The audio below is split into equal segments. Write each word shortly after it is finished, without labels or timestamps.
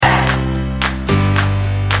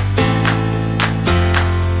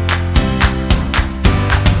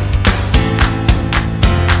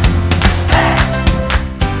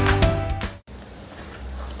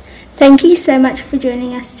Thank you so much for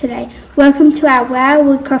joining us today. Welcome to our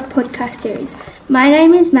WowWoodcroft podcast series. My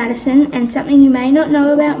name is Madison, and something you may not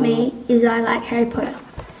know about me is I like Harry Potter.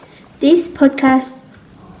 This podcast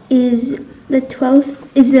is the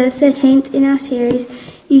 13th in our series.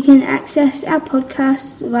 You can access our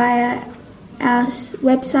podcast via our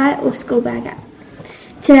website or school bag app.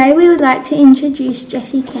 Today we would like to introduce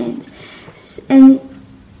Jesse Cairns, and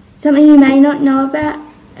something you may not know about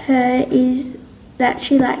her is that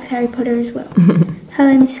she likes Harry Potter as well.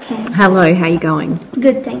 Hello, Miss Cairns. Hello, how are you going?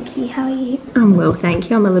 Good, thank you. How are you? I'm well, thank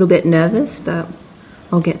you. I'm a little bit nervous, but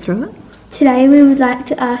I'll get through it. Today we would like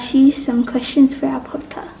to ask you some questions for our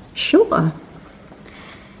podcast. Sure.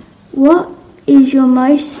 What is your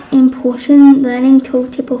most important learning tool,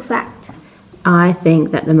 tip or fact? I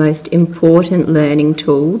think that the most important learning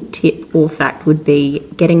tool, tip or fact would be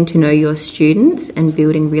getting to know your students and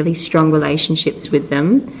building really strong relationships with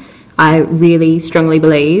them. I really strongly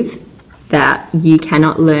believe that you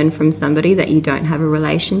cannot learn from somebody that you don't have a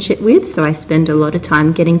relationship with. So I spend a lot of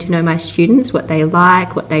time getting to know my students, what they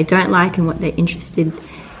like, what they don't like, and what they're interested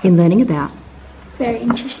in learning about. Very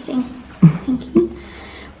interesting. Thank you.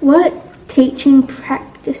 What teaching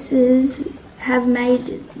practices have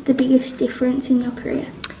made the biggest difference in your career?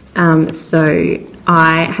 So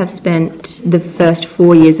I have spent the first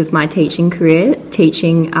 4 years of my teaching career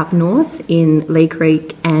teaching up north in Lee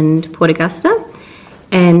Creek and Port Augusta,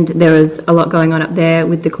 and there was a lot going on up there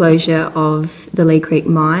with the closure of the Lee Creek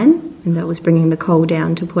mine, and that was bringing the coal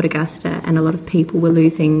down to Port Augusta, and a lot of people were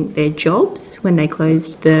losing their jobs when they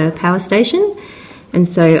closed the power station. And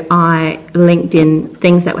so I linked in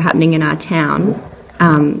things that were happening in our town,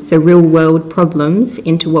 so real world problems,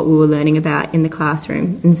 into what we were learning about in the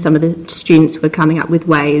classroom. And some of the students were coming up with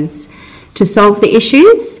ways to solve the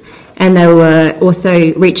issues, and they were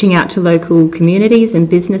also reaching out to local communities and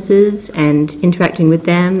businesses and interacting with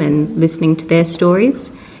them and listening to their stories.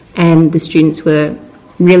 And the students were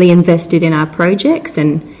really invested in our projects,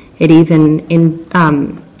 and it even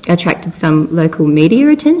attracted some local media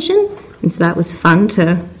attention. And so that was fun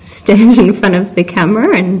to stand in front of the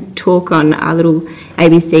camera and talk on our little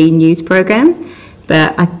ABC news program.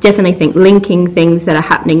 But I definitely think linking things that are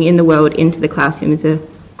happening in the world into the classroom is a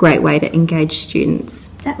great way to engage students.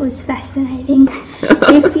 That was fascinating.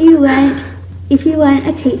 If you weren't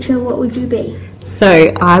a teacher, what would you be?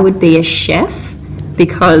 So I would be a chef,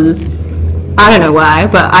 because I don't know why,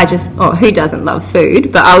 but who doesn't love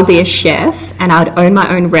food? But I would be a chef, and I would own my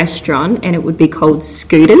own restaurant, and it would be called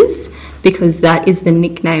Scooters, because that is the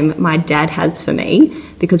nickname my dad has for me.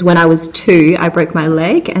 Because when I was 2, I broke my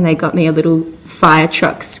leg, and they got me a little fire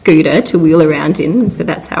truck scooter to wheel around in, so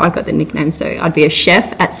that's how I got the nickname. So I'd be a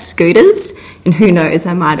chef at Scooters, and who knows,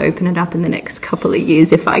 I might open it up in the next couple of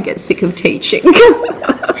years if I get sick of teaching.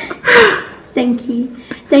 Thank you.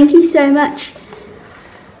 Thank you so much.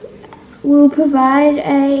 We'll provide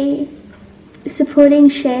a supporting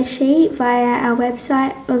share sheet via our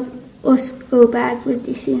website or school bag with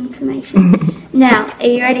this information. Now, are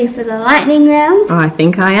you ready for the lightning round? I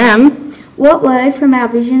think I am. What word from our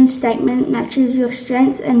vision statement matches your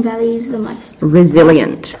strengths and values the most?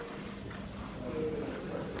 Resilient.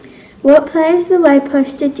 What plays the way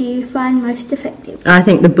poster do you find most effective? I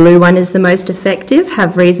think the blue one is the most effective.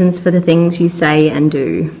 Have reasons for the things you say and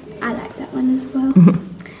do. I like that one as well.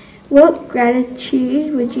 What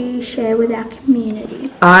gratitude would you share with our community?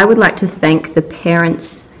 I would like to thank the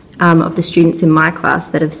parents of the students in my class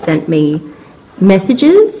that have sent me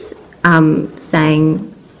messages saying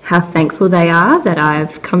how thankful they are that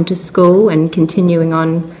I've come to school and continuing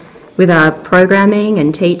on with our programming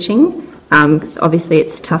and teaching. Because obviously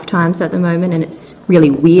it's tough times at the moment, and it's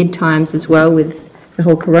really weird times as well with the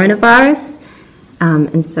whole coronavirus.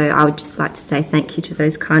 And so I would just like to say thank you to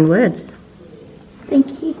those kind words.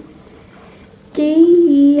 Thank you. Do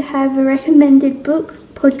you have a recommended book,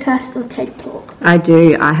 podcast or TED Talk? I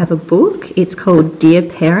do. I have a book. It's called Dear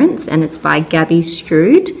Parents, and it's by Gabby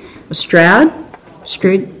Stroud. I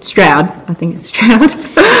think it's Stroud.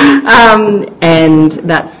 And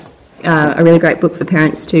that's a really great book for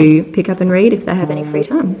parents to pick up and read if they have any free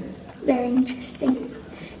time. Very interesting.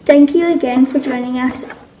 Thank you again for joining us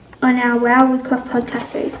on our WowWoodcroft podcast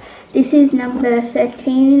series. This is number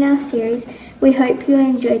 13 in our series. We hope you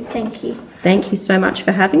enjoyed. Thank you. Thank you so much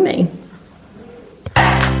for having me.